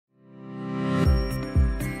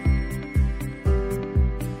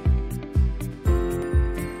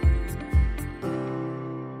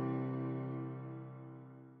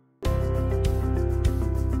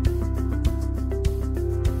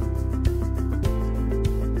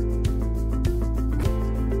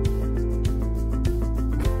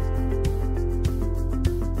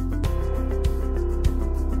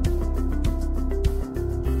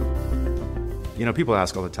People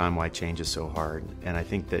ask all the time why change is so hard, and I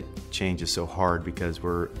think that change is so hard because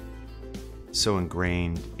we're so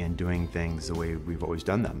ingrained in doing things the way we've always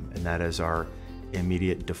done them, and that is our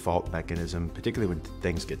immediate default mechanism, particularly when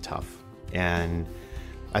things get tough. And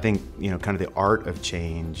I think, kind of the art of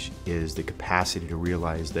change is the capacity to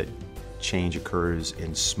realize that change occurs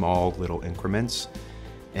in small little increments,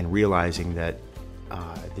 and realizing that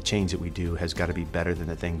the change that we do has got to be better than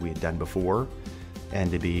the thing we had done before,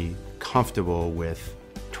 and to be comfortable with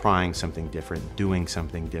trying something different, doing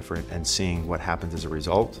something different, and seeing what happens as a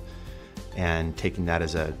result, and taking that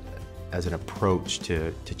as an approach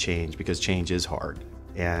to change, because change is hard,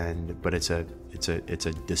 but it's a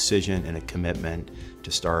decision and a commitment to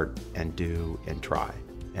start and do and try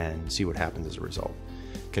and see what happens as a result.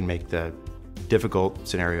 Can make the difficult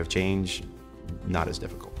scenario of change not as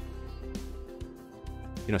difficult.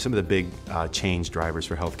 Some of the big change drivers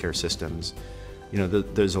for healthcare systems,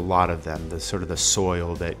 there's a lot of them. The sort of the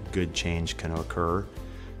soil that good change can occur.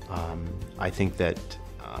 I think that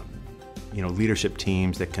leadership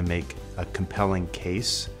teams that can make a compelling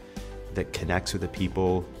case that connects with the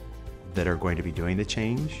people that are going to be doing the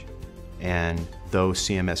change, and though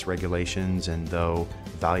CMS regulations and though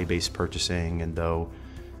value-based purchasing and though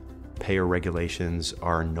payer regulations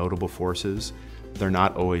are notable forces, they're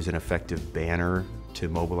not always an effective banner to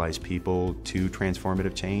mobilize people to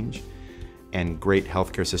transformative change. And great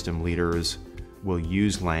healthcare system leaders will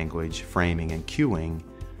use language, framing, and cueing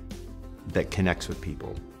that connects with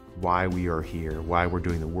people. Why we are here, why we're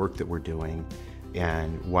doing the work that we're doing,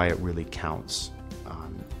 and why it really counts.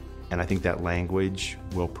 And I think that language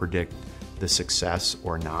will predict the success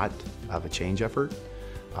or not of a change effort.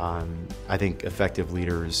 I think effective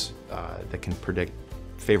leaders that can predict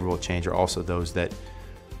favorable change are also those that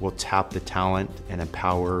will tap the talent and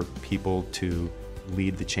empower people to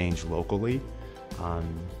lead the change locally.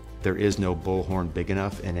 There is no bullhorn big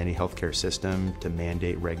enough in any healthcare system to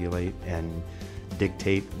mandate, regulate, and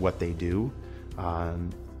dictate what they do,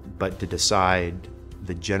 but to decide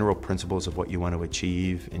the general principles of what you want to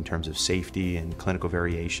achieve in terms of safety and clinical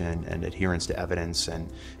variation and adherence to evidence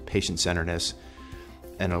and patient-centeredness,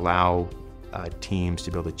 and allow teams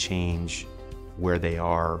to be able to change where they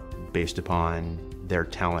are based upon their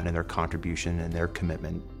talent and their contribution and their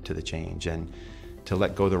commitment to the change, and to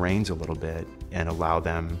let go of the reins a little bit and allow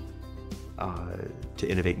them to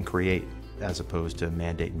innovate and create as opposed to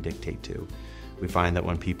mandate and dictate to. We find that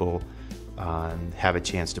when people have a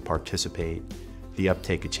chance to participate, the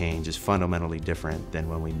uptake of change is fundamentally different than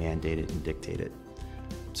when we mandate it and dictate it.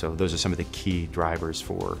 So those are some of the key drivers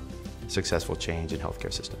for successful change in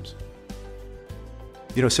healthcare systems.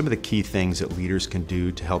 Some of the key things that leaders can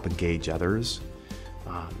do to help engage others,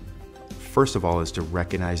 first of all, is to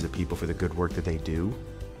recognize the people for the good work that they do.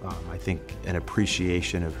 I think an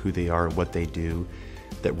appreciation of who they are and what they do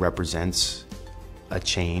that represents a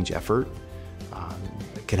change effort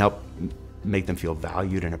can help make them feel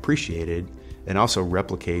valued and appreciated, and also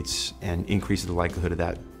replicates and increases the likelihood of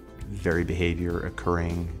that very behavior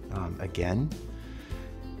occurring again.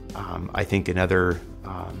 I think another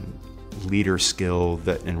leader skill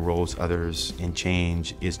that enrolls others in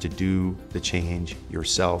change is to do the change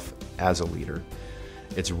yourself as a leader.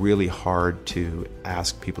 It's really hard to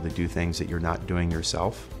ask people to do things that you're not doing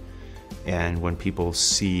yourself. And when people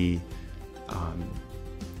see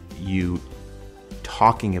you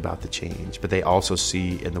talking about the change, but they also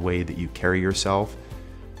see in the way that you carry yourself,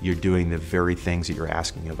 you're doing the very things that you're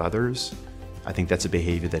asking of others, I think that's a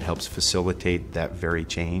behavior that helps facilitate that very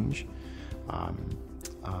change.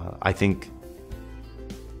 I think,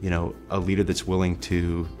 a leader that's willing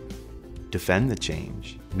to defend the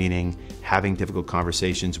change, meaning having difficult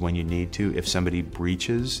conversations when you need to, if somebody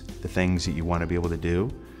breaches the things that you want to be able to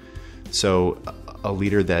do. So a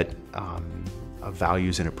leader that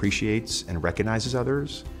values and appreciates and recognizes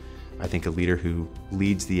others. I think a leader who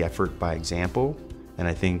leads the effort by example. And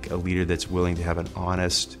I think a leader that's willing to have an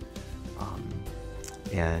honest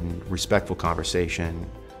and respectful conversation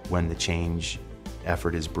when the change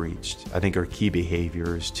effort is breached, I think, are key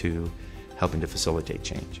behaviors to helping to facilitate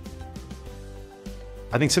change.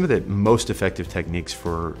 I think some of the most effective techniques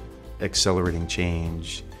for accelerating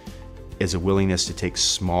change is a willingness to take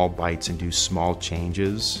small bites and do small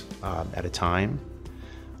changes at a time.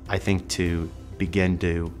 I think to begin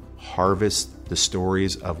to harvest the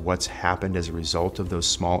stories of what's happened as a result of those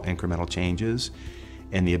small incremental changes,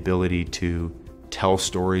 and the ability to tell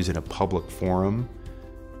stories in a public forum,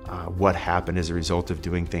 what happened as a result of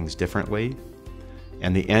doing things differently.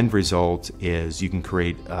 And the end result is you can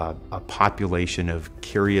create a population of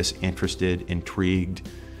curious, interested, intrigued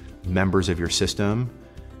members of your system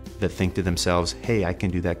that think to themselves, hey, I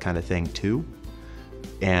can do that kind of thing too.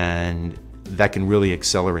 And that can really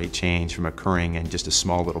accelerate change from occurring in just a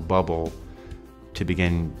small little bubble to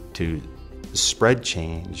begin to spread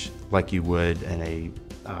change like you would in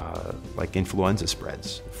like influenza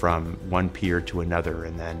spreads from one peer to another,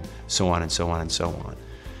 and then so on and so on and so on.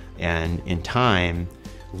 And in time,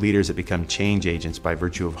 leaders that become change agents by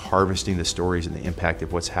virtue of harvesting the stories and the impact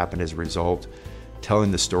of what's happened as a result,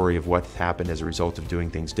 telling the story of what happened as a result of doing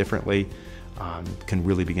things differently, can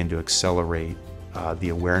really begin to accelerate the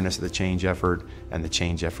awareness of the change effort and the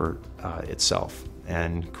change effort itself,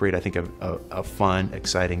 and create, I think, a fun,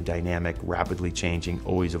 exciting, dynamic, rapidly changing,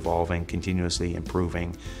 always evolving, continuously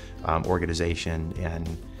improving organization,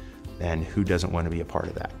 and who doesn't want to be a part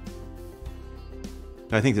of that?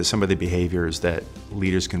 I think that some of the behaviors that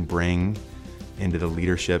leaders can bring into the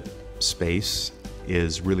leadership space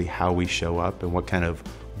is really how we show up and what kind of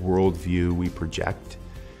worldview we project.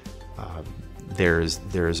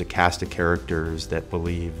 There's a cast of characters that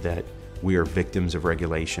believe that we are victims of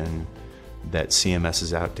regulation, that CMS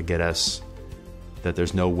is out to get us, that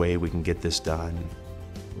there's no way we can get this done.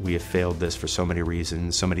 We have failed this for so many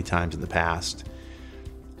reasons, so many times in the past.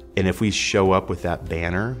 And if we show up with that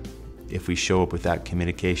banner, if we show up with that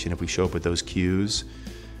communication, if we show up with those cues,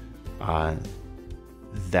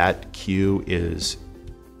 that cue is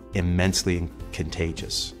immensely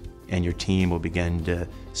contagious, and your team will begin to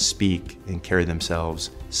speak and carry themselves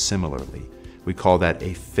similarly. We call that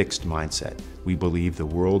a fixed mindset. We believe the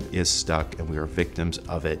world is stuck and we are victims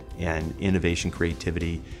of it, and innovation,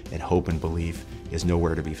 creativity, and hope and belief is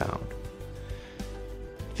nowhere to be found.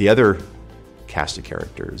 The other cast of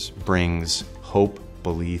characters brings hope,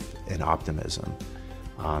 belief, and optimism.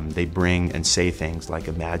 They bring and say things like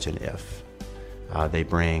imagine if. They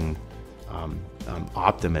bring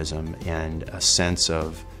optimism and a sense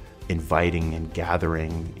of inviting and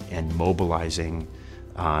gathering and mobilizing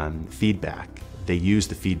feedback. They use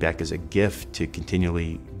the feedback as a gift to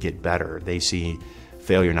continually get better. They see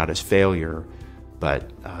failure not as failure, but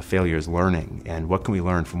failure as learning. And what can we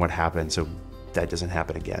learn from what happened so that doesn't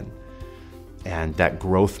happen again? And that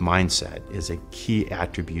growth mindset is a key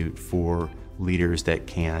attribute for leaders that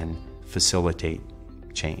can facilitate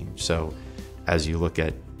change. So as you look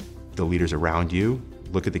at the leaders around you,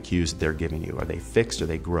 look at the cues that they're giving you. Are they fixed? Are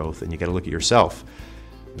they growth? And you got to look at yourself.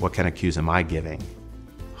 What kind of cues am I giving?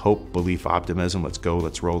 Hope, belief, optimism, let's go,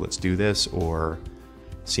 let's roll, let's do this, or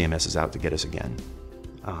CMS is out to get us again.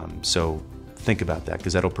 So think about that,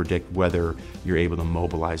 because that'll predict whether you're able to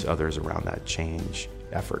mobilize others around that change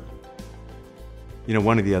effort. You know,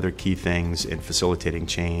 one of the other key things in facilitating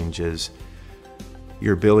change is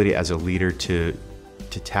your ability as a leader to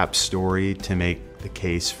tap story to make the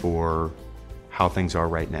case for how things are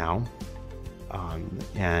right now,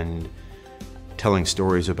 and telling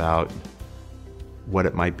stories about what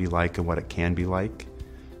it might be like and what it can be like,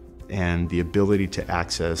 and the ability to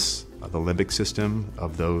access the limbic system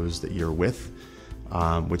of those that you're with,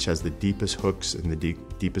 which has the deepest hooks and the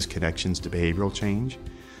deepest connections to behavioral change,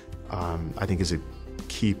 I think is a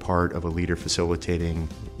key part of a leader facilitating,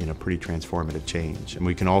 pretty transformative change. And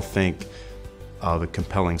we can all think of a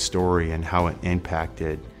compelling story and how it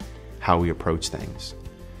impacted how we approach things.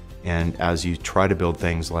 And as you try to build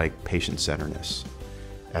things like patient-centeredness,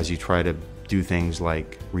 as you try to do things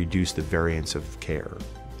like reduce the variance of care,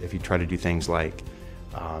 if you try to do things like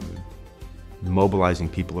mobilizing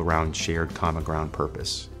people around shared common ground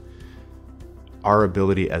purpose, our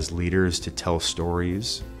ability as leaders to tell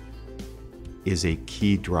stories is a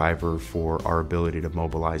key driver for our ability to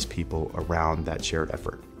mobilize people around that shared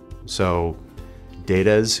effort. So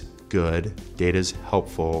data's good, data's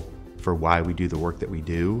helpful for why we do the work that we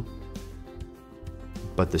do,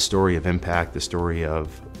 but the story of impact, the story of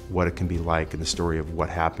what it can be like, and the story of what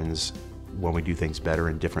happens when we do things better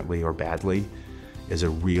and differently or badly is a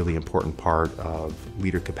really important part of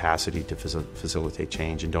leader capacity to facilitate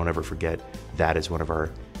change. And don't ever forget, that is one of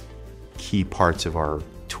our key parts of our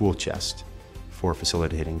tool chest for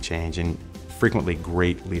facilitating change. And frequently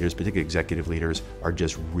great leaders, particularly executive leaders, are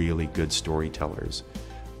just really good storytellers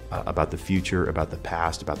about the future, about the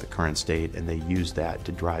past, about the current state, and they use that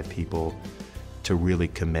to drive people to really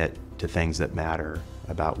commit to things that matter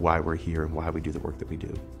about why we're here and why we do the work that we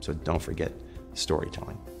do. So don't forget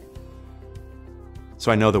storytelling.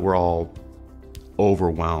 So I know that we're all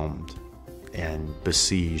overwhelmed and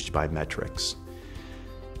besieged by metrics.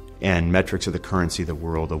 And metrics are the currency of the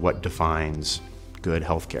world of what defines good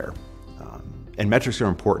healthcare. And metrics are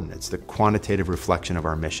important. It's the quantitative reflection of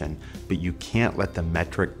our mission, but you can't let the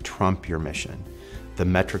metric trump your mission. The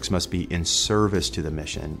metrics must be in service to the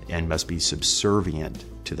mission and must be subservient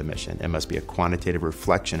to the mission and must be a quantitative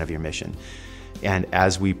reflection of your mission. And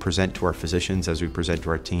as we present to our physicians, as we present to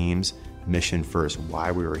our teams, mission first,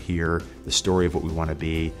 why we were here, the story of what we want to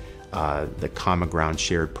be, the common ground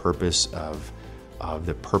shared purpose of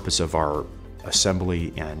the purpose of our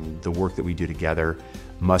assembly and the work that we do together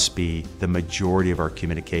must be the majority of our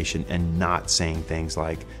communication, and not saying things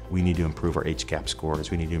like, we need to improve our HCAP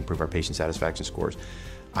scores, we need to improve our patient satisfaction scores.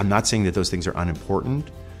 I'm not saying that those things are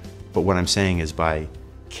unimportant, but what I'm saying is by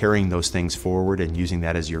carrying those things forward and using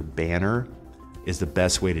that as your banner is the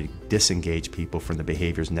best way to disengage people from the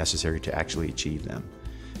behaviors necessary to actually achieve them.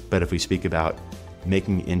 But if we speak about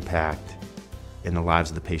making impact in the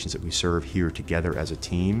lives of the patients that we serve here together as a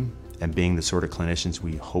team, and being the sort of clinicians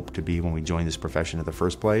we hope to be when we join this profession in the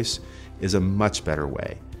first place, is a much better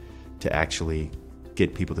way to actually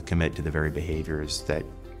get people to commit to the very behaviors that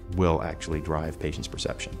will actually drive patients'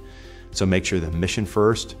 perception. So make sure the mission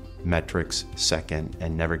first, metrics second,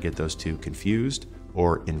 and never get those two confused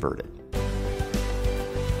or inverted.